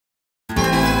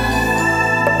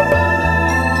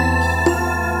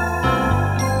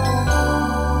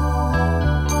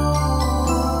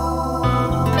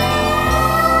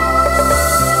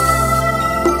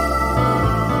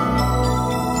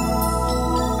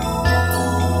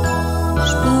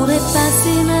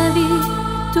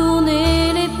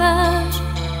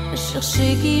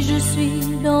chercher qui je suis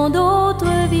dans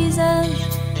d'autres visages.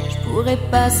 Je pourrais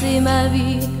passer ma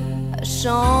vie à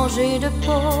changer de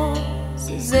peau.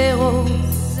 C'est zéro,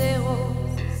 zéro.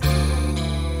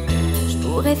 Je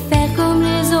pourrais faire comme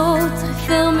les autres et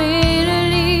fermer le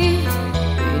livre.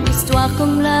 Une histoire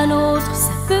comme la nôtre,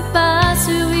 ça peut pas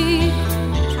survivre.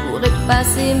 Je pourrais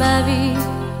passer ma vie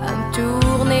à me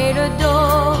tourner le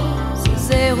dos. C'est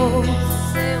zéro,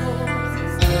 zéro.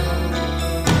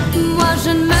 Moi je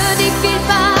ne me défile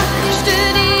pas, je te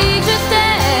dis que je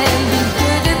t'aime.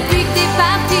 Que depuis que t'es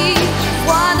parti, j'ai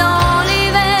froid dans les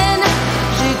veines.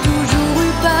 J'ai toujours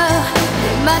eu peur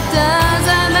des matins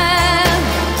amers,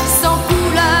 sans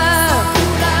couleur.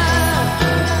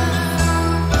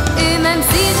 Et même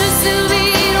si je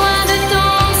survis loin de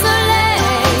ton soleil,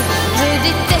 je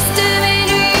déteste mes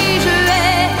nuits, je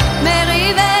hais mes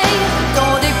réveils.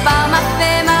 Ton départ m'a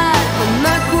fait mal comme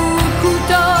un coup de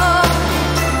couteau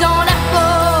dans la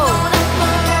peau.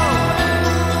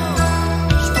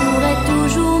 Je pourrais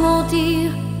toujours mentir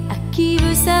à qui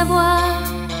veut savoir,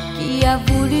 qui a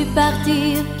voulu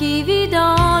partir, qui vit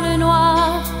dans le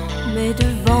noir. Mais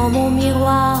devant mon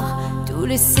miroir, tous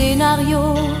les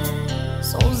scénarios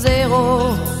sont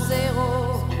zéro, zéro.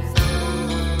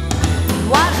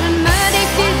 Moi je ne me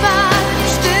défile pas,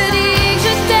 je te dis que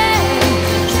je t'aime.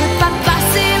 Je veux pas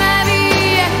passer ma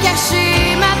vie à cacher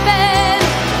ma peine.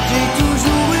 J'ai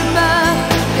toujours eu peur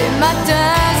des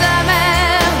matins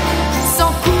amers,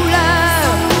 sans couleur.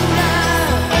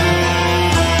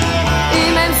 Et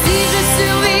même si je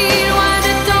survis loin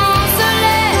de ton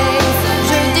soleil,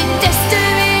 je déteste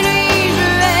mes nuits, je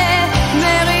hais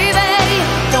mes réveils.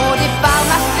 Ton départ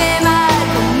m'a fait mal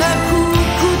comme un coup de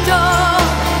couteau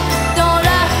dans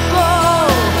la peau.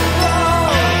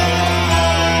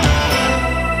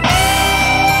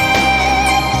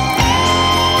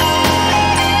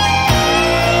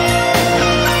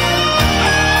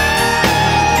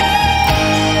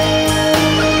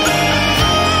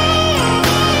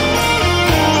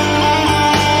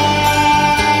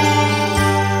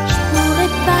 Je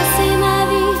pourrais passer ma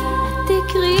vie à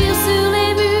t'écrire sur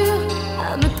les murs,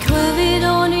 à me crever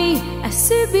d'ennui, à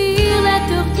subir la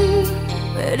torture.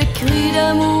 Mais les cris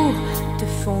d'amour te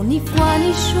font ni froid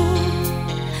ni chaud.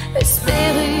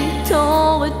 Espérer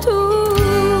ton retour,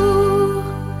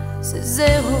 c'est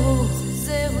zéro,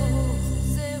 zéro,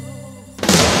 zéro.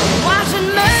 Moi je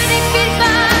ne me défile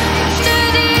pas, je te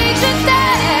dis que je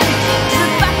t'aime. Je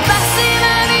veux pas passer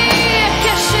ma vie à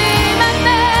cacher ma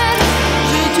peine.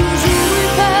 J'ai toujours eu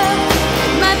peur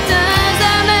des matins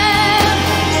amers,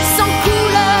 sans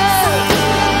couleur.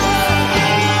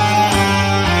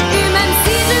 Et même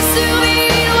si je survis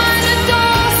loin de ton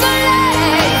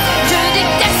soleil, je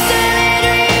déteste mes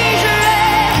nuits, je hais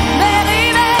mes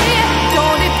réveils. Ton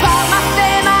départ m'a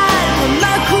fait mal comme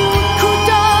un coup de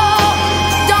couteau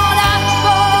dans la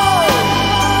peau.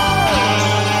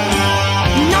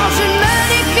 Non, je ne me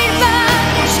défile pas,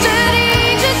 je te dis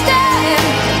que je t'aime.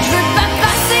 Je veux pas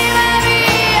passer ma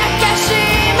vie à cacher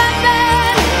ma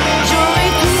peine. J'aurai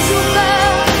toujours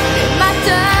peur des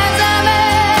matins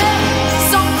amers,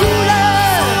 sans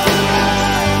couleur.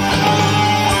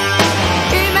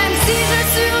 Et même si je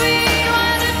survis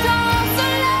loin de ton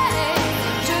soleil,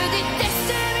 je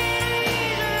déteste mes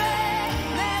nuits, je hais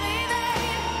mes réveils.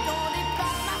 Ton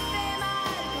départ m'a fait mal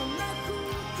comme un coup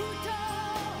de couteau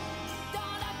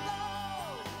dans la peau.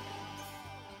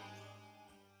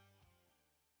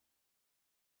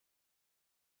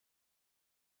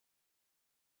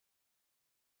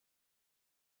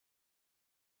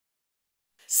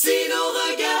 Si nos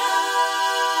regards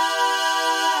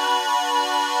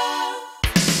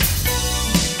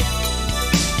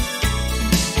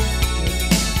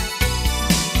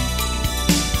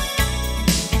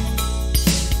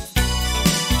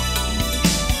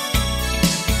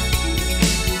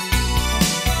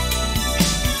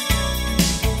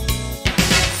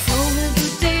Sans me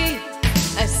douter,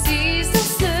 assise dans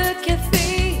ce café,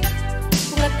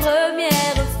 pour la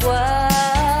première fois,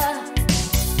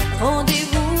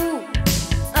 rendez-vous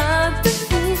un peu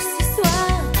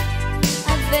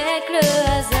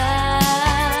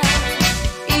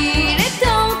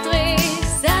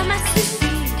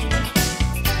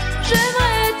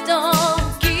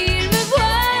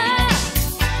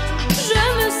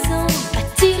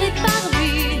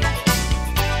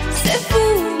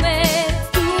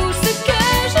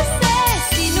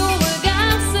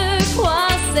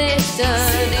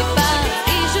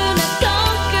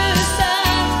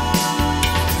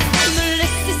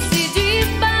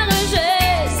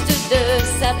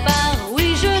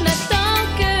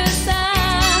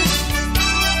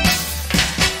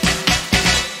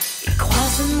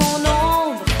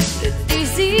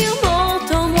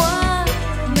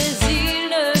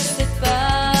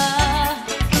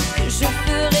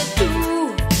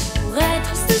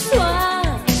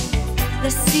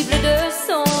cible de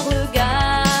son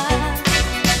regard.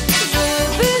 Je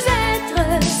veux être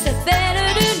sa belle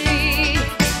de nuit.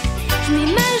 Je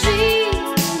m'imagine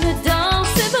dans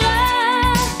ses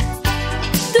bras.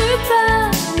 Deux pas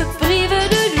me privent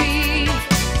de lui.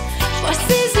 Je vois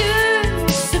ses yeux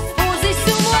se poser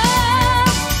sur moi.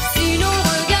 Si nos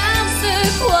regards se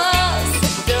croisent,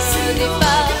 c'est un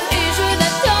départ et je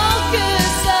n'attends que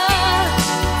ça.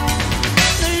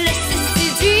 Me laisser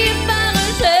séduire par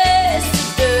un geste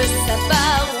de sa part.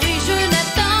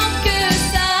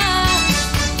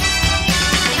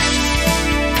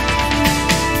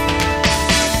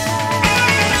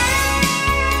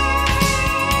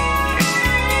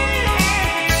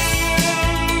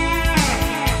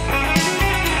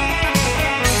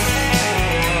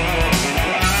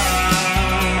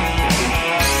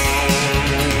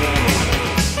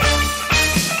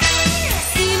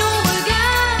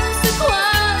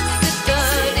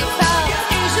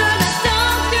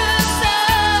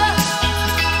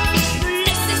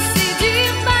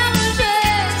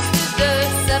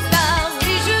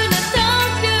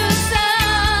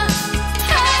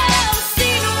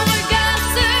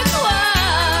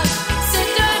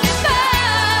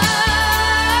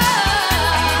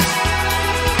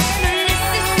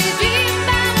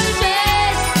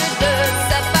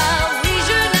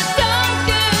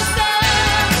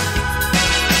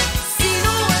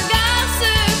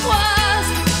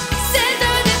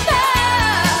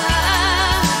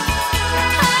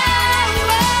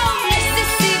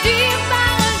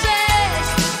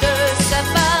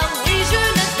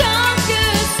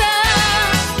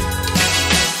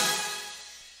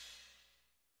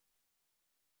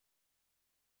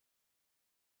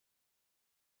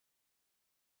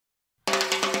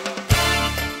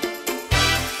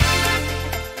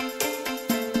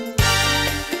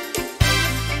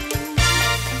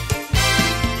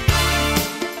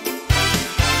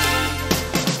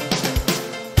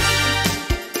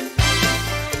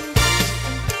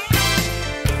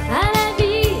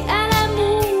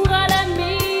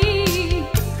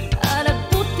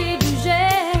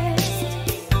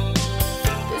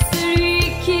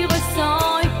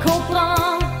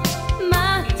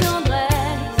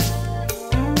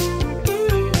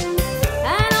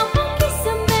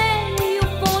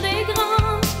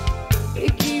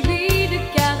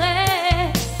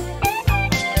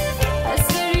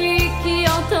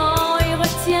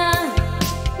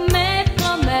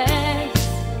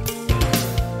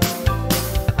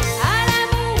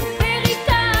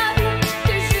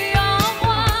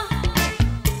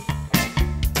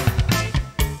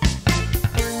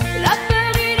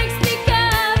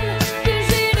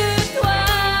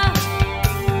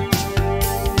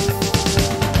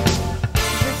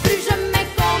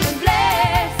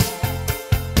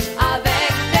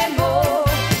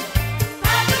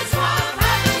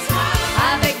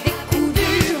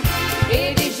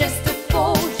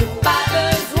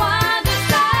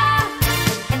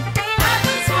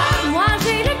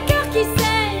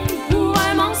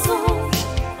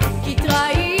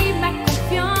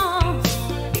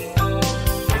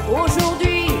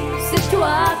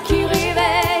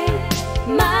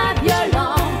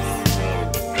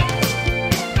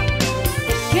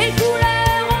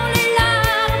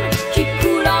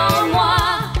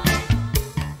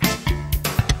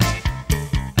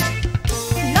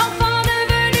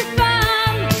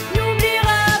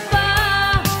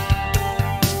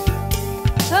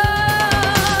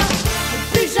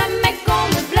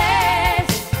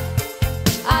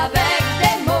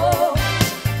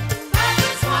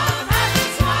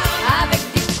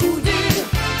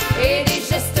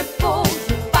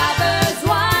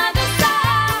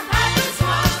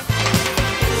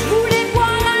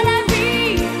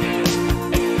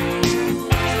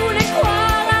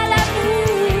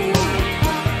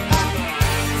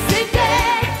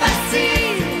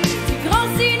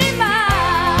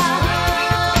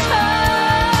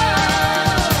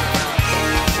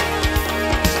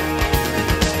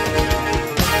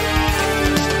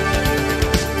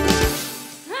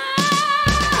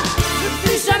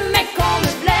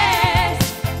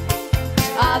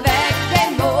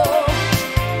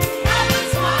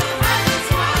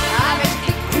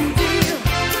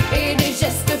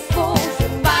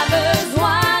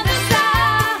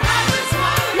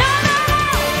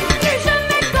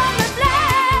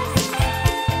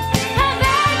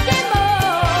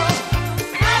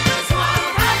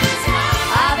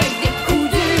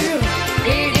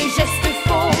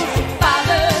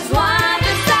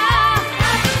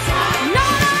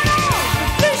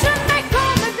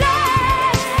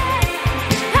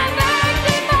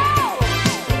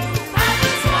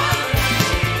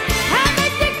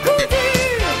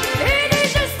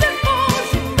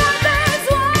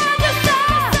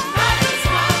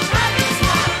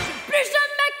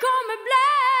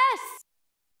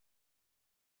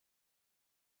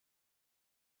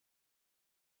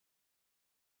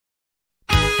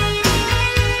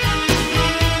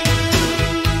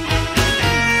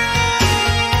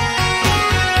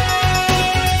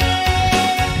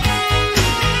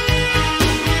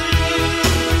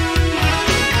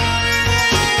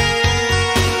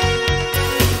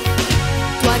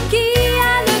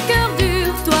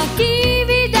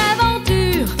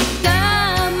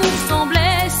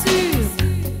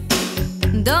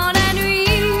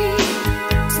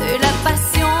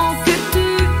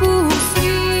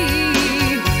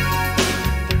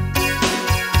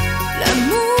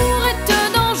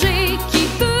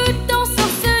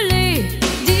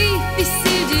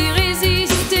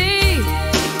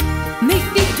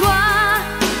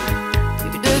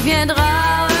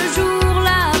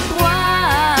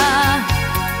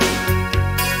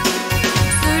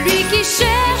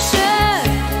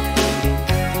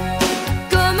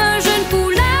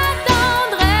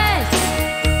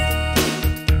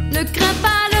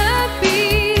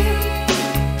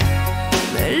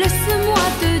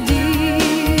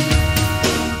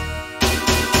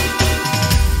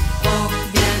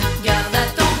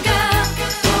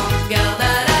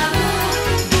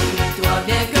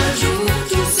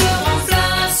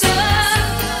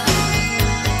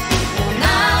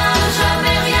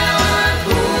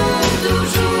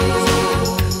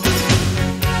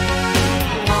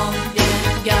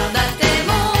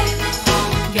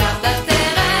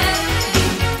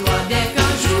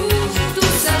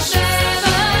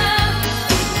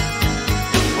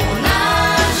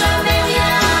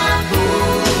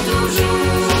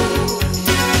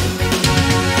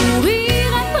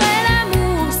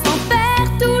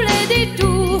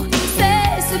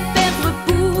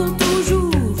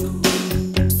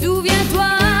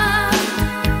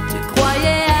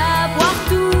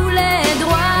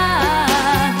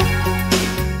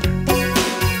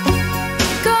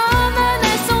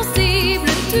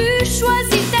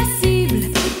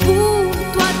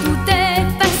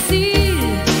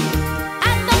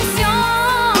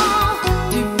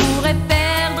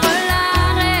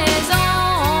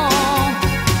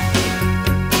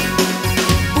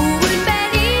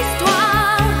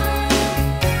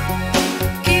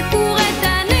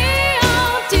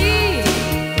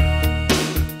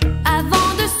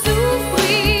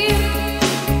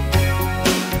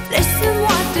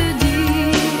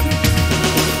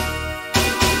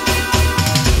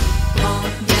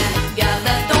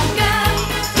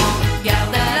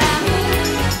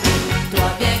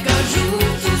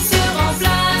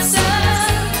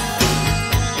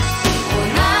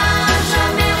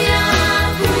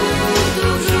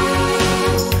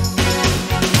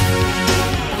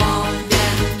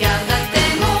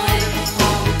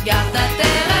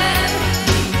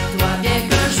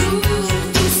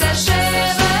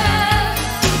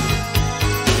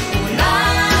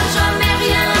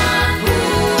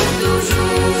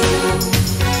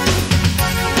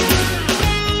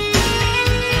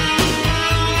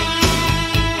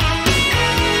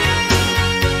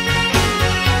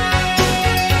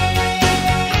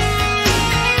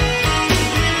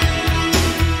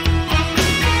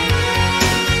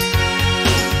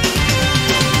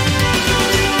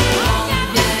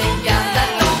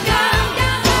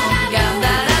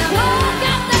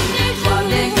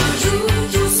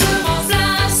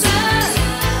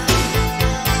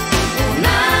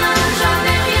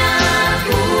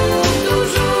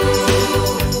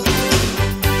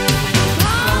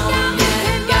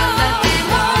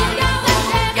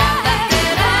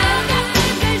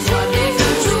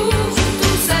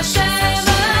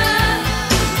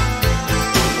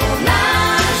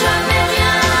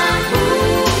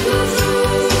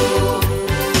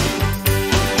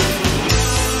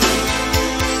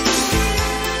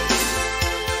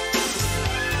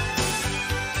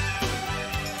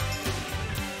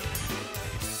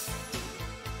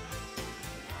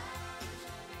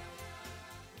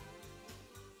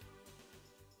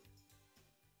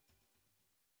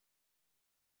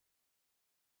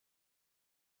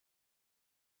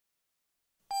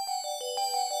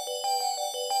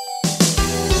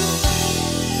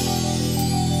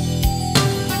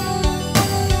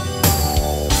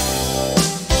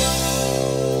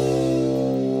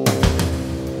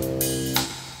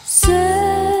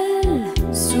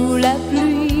 la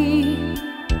pluie.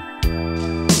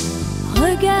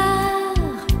 Regarde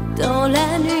dans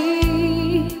la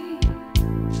nuit.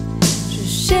 Je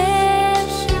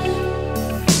cherche,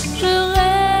 je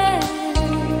rêve,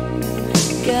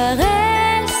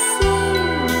 caressé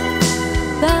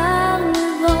par le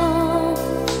vent,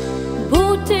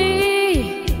 beauté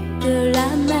de la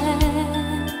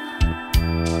mer,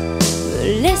 me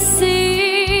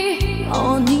laisser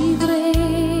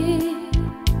enivrer,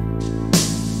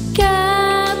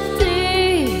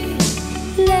 capter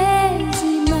les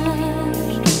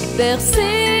images,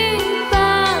 bercées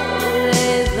par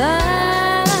les vagues,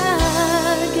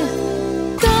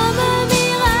 comme un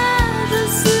mirage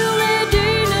sur les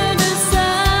dunes de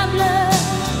sable.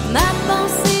 Ma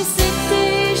pensée s'est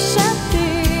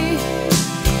échappée,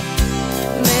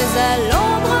 mais à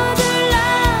l'ombre de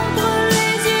l'arbre,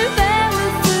 les yeux vers le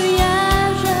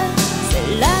feuillage, c'est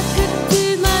là que tu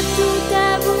m'as tout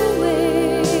avoué.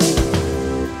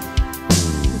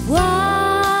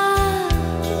 Voir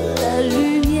la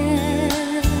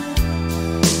lumière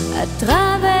à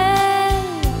travers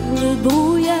le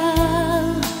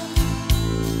brouillard.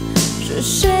 Je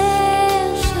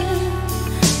cherche,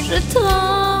 je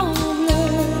tremble,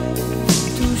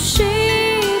 touché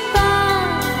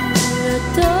par le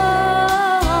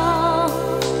torrent,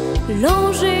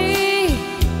 longer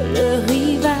le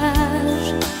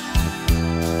rivage,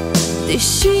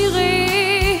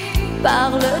 déchiré par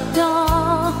le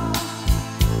temps,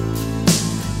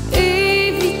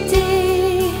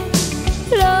 éviter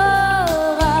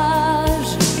l'orage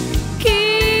qui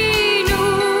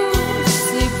nous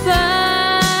sépare.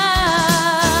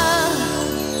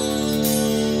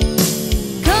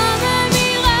 Comme un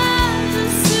mirage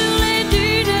sur les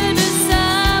dunes de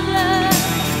sable,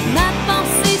 ma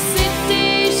pensée s'est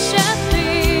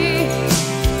échappée,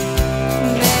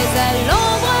 mais à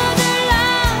l'ombre de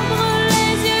l'arbre,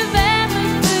 les yeux vers le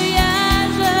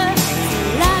feuillage, c'est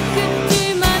là que tu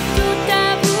m'as tout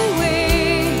avoué.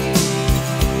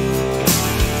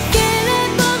 Quelle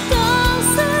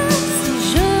importance si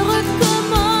je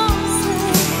recommence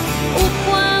au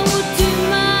point où tu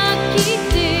m'as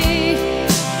quitté,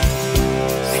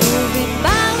 sauvé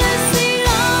par le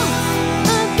silence,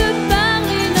 un peu par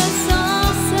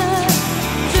l'innocence,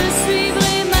 je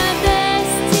suivrai ma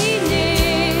destinée.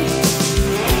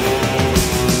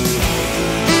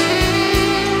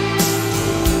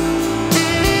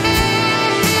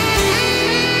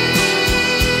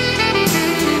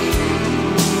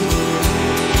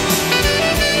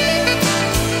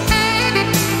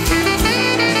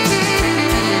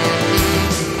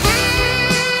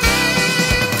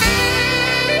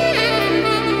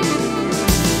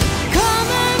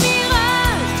 Comme un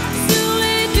mirage sur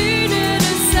les dunes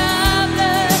de sable,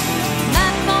 ma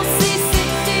pensée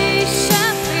s'est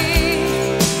échappée,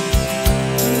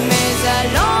 mais à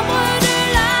l'ombre de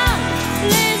l'arbre,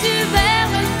 les yeux vers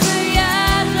le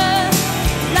feuillage,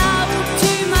 là où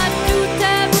tu m'as tout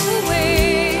avoué.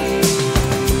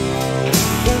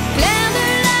 Au clair de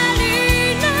la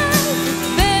lune, j'ai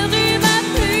perdu ma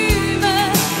plume,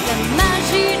 la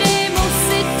magie des mots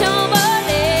s'est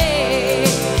envolée.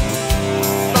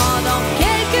 Pendant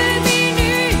quelques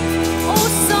minutes, au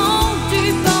son du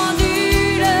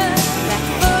pendule, la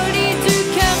folie du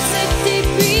cœur s'est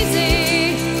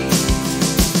épuisée.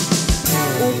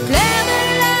 Au clair de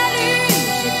la lune,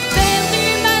 j'ai perdu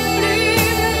ma plume.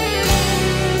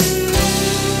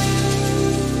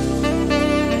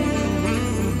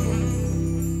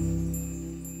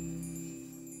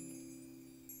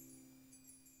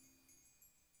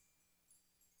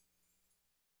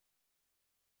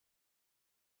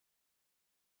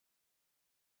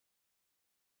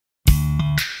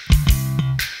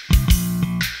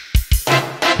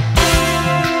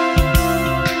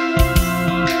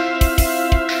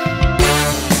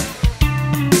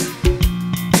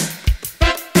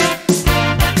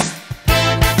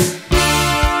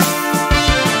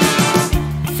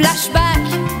 Flashback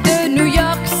de New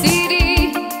York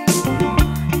City,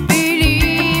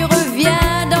 Billy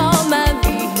revient dans ma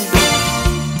vie.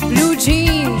 Blue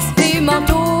jeans, des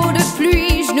manteaux de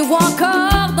pluie, je nous vois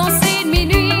encore danser de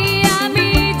minuit à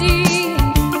midi.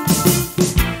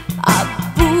 À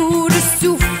bout de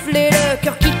souffle et le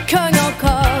cœur qui cogne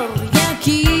encore, rien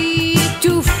qui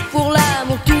étouffe pour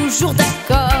l'amour, toujours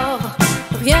d'accord.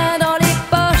 Rien dans les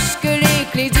poches que les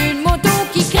clés d'une moto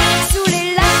qui craque sous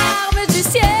les larmes du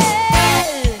ciel.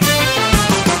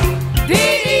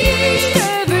 Billy, je te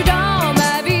veux dans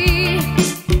ma vie.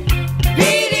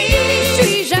 Billy, je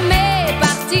suis jamais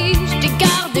parti. Je t'ai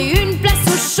gardé une place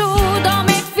au chaud dans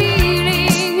mes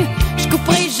feelings. Je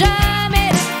couperai jamais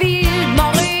le fil de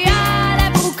Montréal à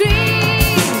Brooklyn.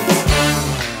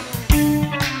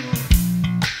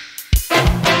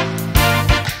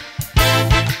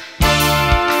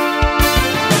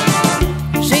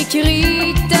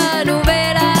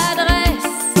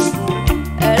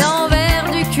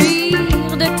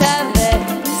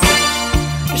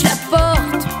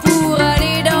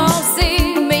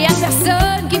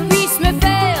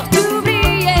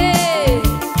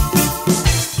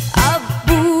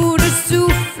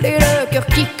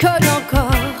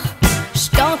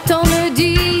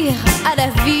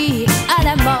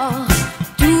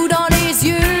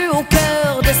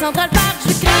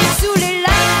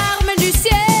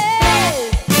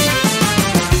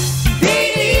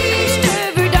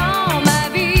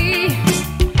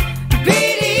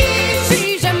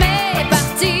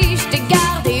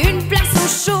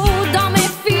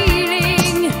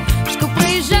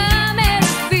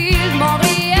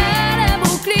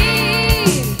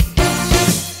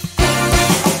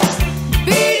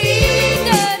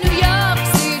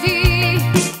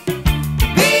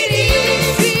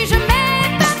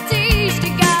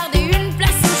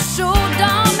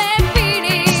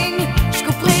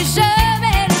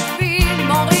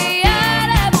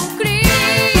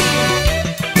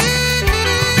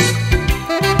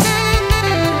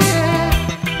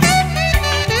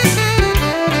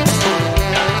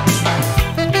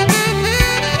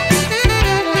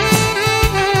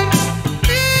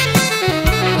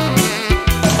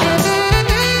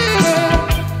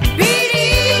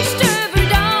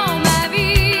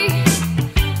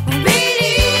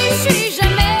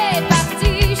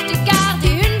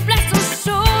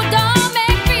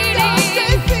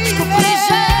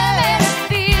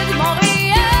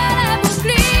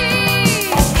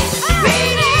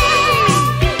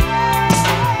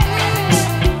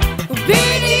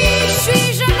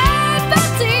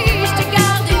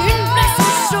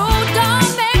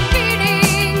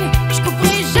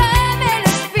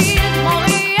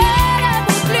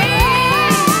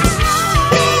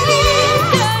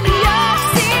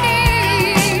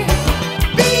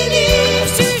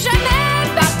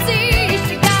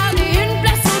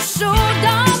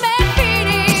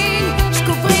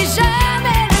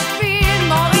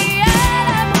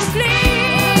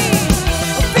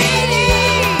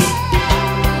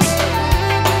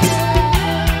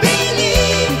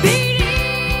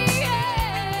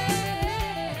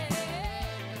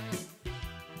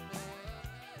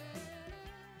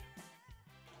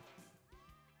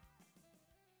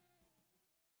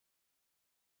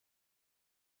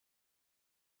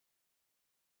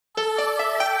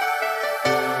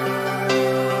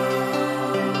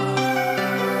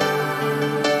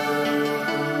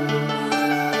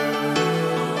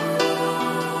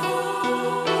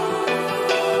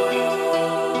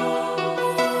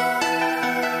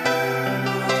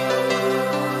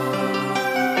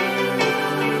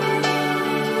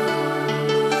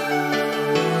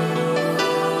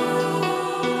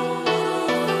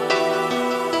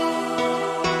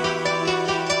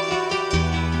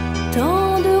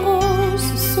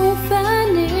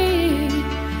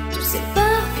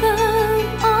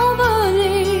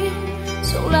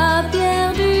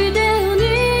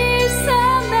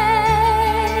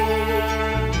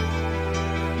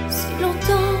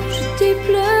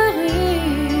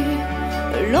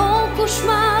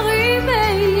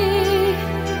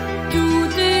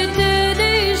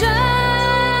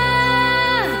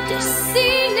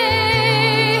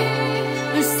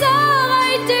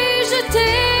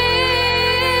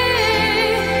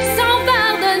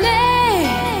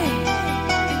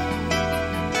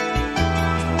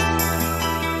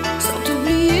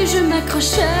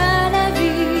 m'accroche à la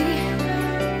vie.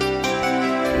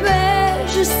 Mais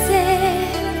je sais,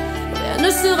 rien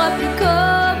ne sera plus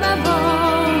comme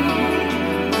avant.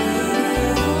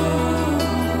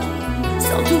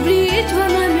 Sans t'oublier, toi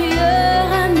ma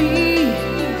meilleure amie.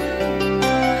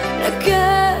 Le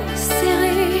cœur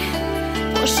serré,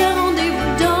 prochain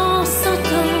rendez-vous dans 100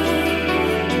 ans.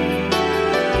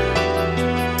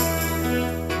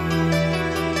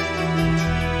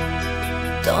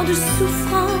 Tant de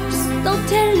souffrance dans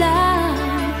tes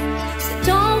larmes, cette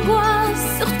angoisse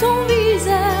sur ton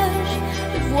visage,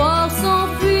 de voir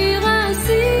s'enfuir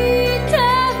ainsi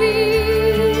ta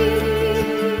vie.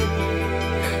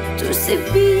 Tous ces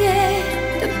billets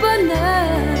de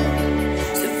bonheur,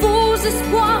 ce faux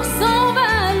espoir sans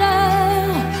valeur,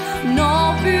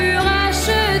 n'ont pu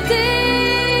racheter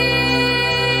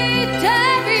ta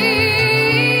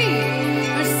vie.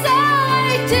 Le sort a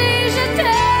été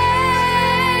jeté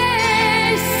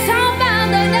sans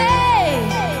pardonner.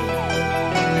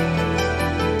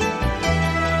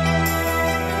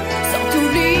 Sans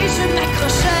t'oublier, je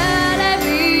m'accroche à la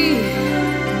vie.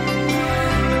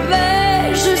 Mais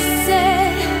je sais,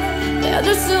 rien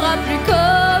ne sera plus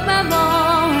comme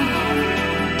avant.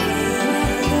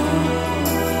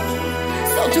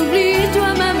 Sans t'oublier, toi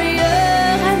ma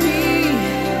meilleure amie.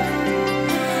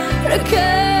 Le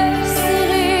cœur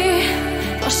serré,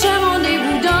 prochain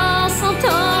rendez-vous dans 100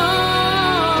 ans.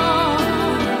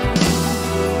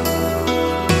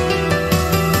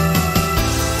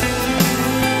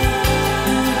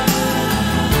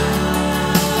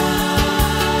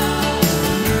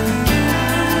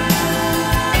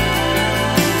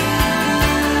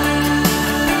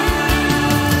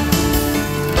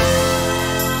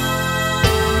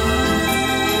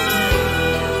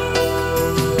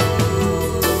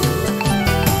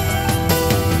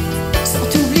 Sans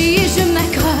t'oublier, je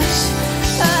m'accroche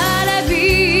à la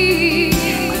vie.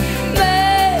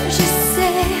 Mais je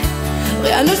sais,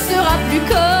 rien ne sera plus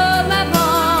comme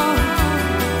avant.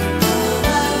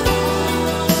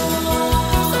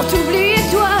 Sans t'oublier,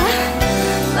 toi,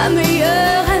 ma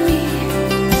meilleure amie.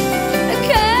 Le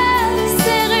cœur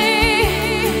serré,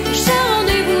 prochain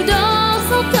rendez-vous dans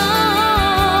 100 ans.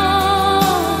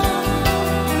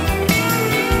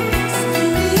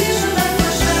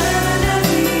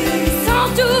 Sans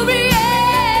t'oublier,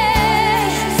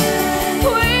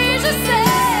 oui je sais,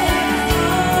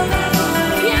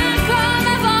 bien comme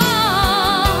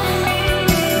avant.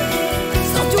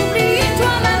 Sans t'oublier,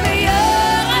 toi ma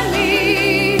meilleure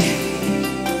amie.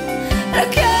 Le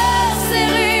cœur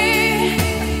serré,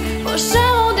 prochain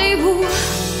rendez-vous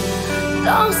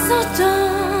dans 100 ans.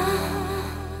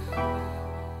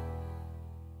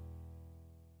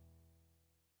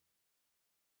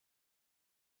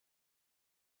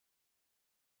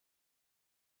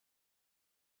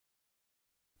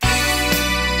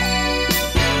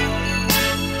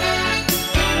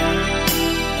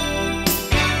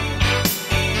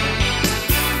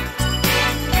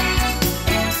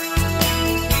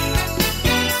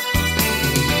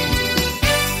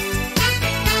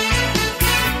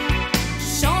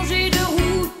 Changer de route.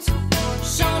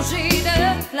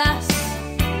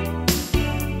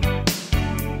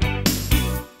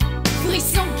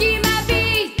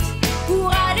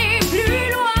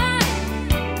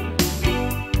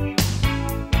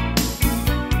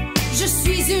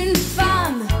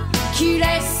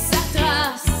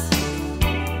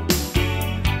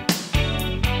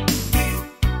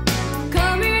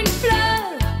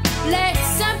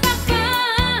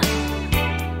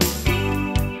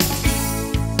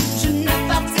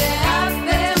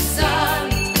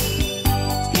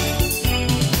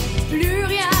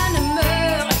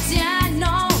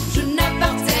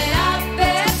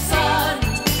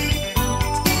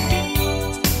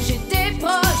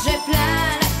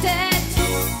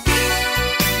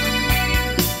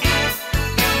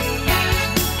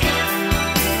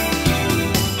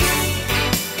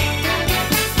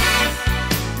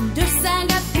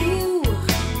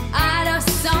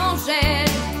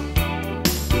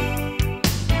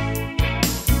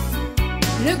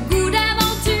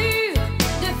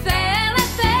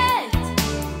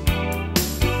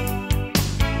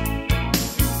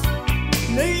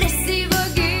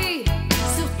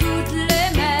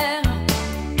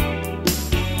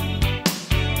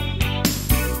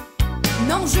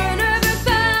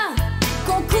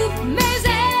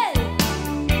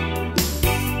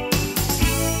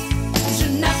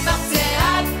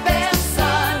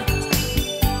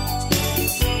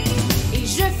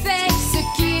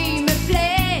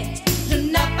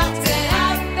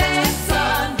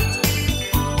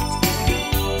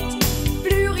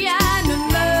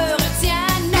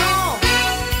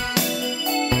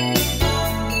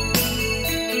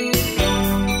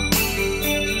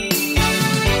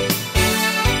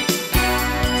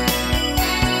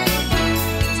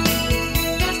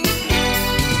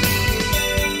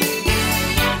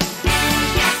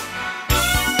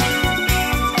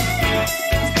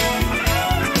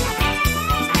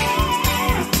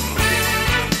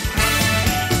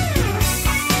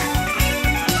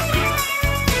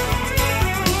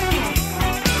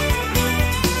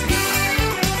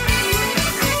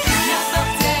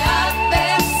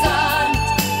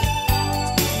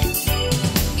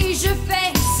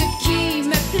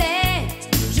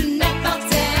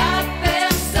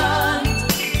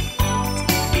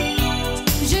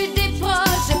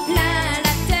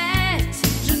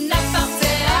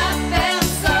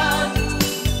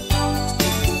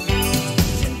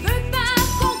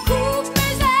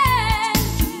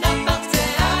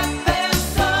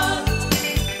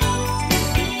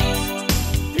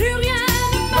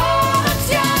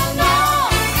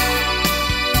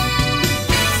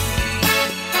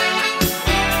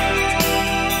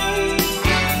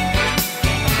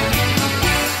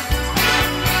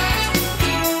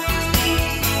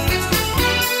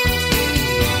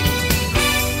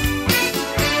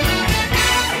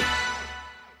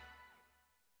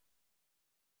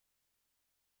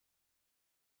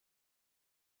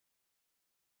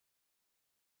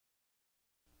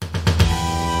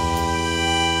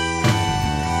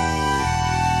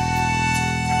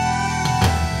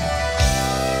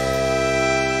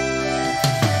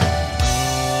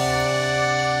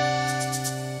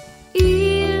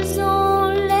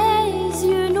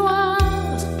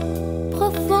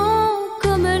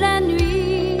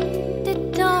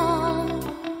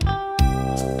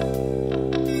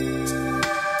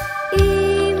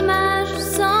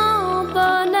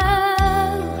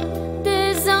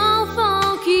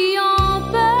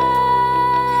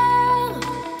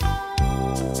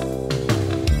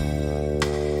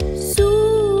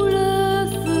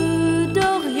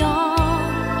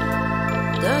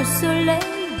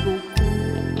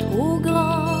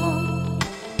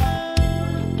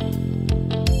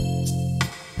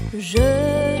 Je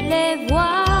les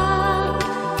vois,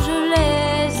 je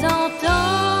les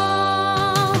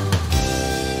entends.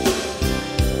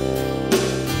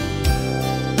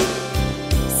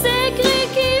 Ces cris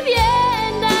qui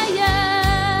viennent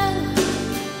d'ailleurs,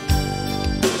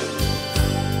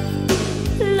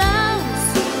 là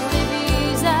sur les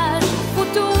visages,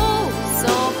 photos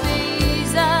sans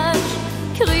paysage,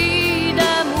 cris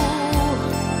d'amour.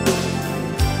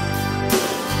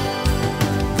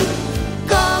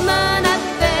 Comme un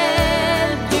appel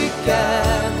du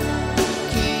cœur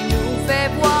qui nous fait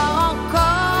voir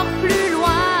encore plus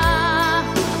loin.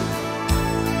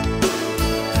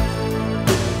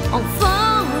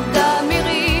 Enfants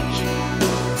d'Amérique,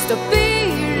 stoppez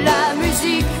la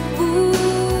musique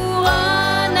pour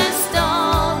un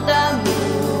instant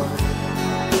d'amour,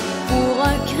 pour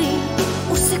un cri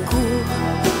au secours.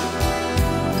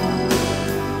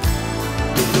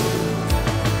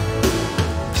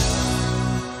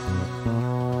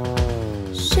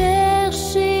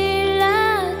 Cherchez la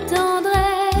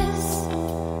tendresse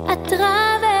à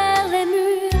travers les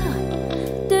murs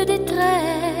de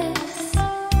détresse.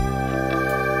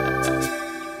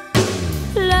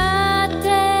 La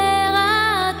terre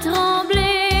a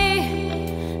tremblé,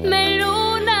 mais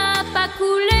l'eau n'a pas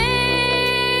coulé.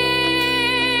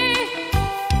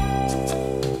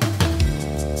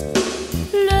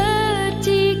 Le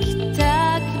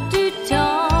tic-tac du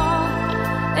temps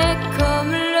est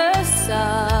comme le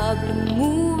sable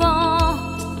mouvant.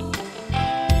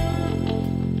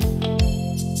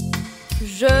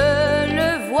 Je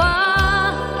le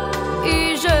vois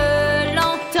et je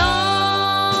l'entends.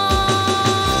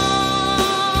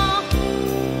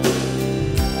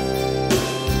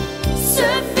 Ce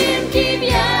film qui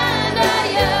vient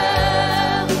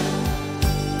d'ailleurs,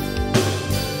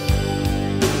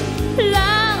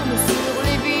 larmes sur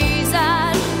les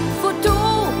visages,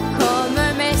 photos comme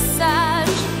un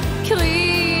message,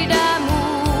 cris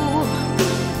d'amour.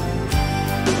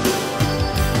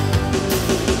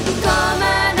 Comme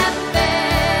un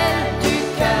appel du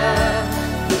cœur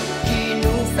qui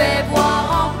nous fait voir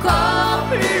encore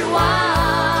plus loin.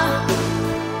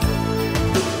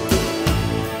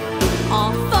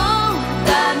 Enfants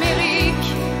d'Amérique,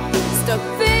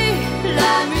 stoppez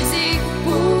la musique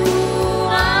pour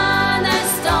un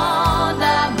instant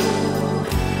d'amour,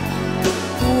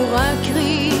 pour un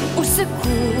cri au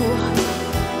secours.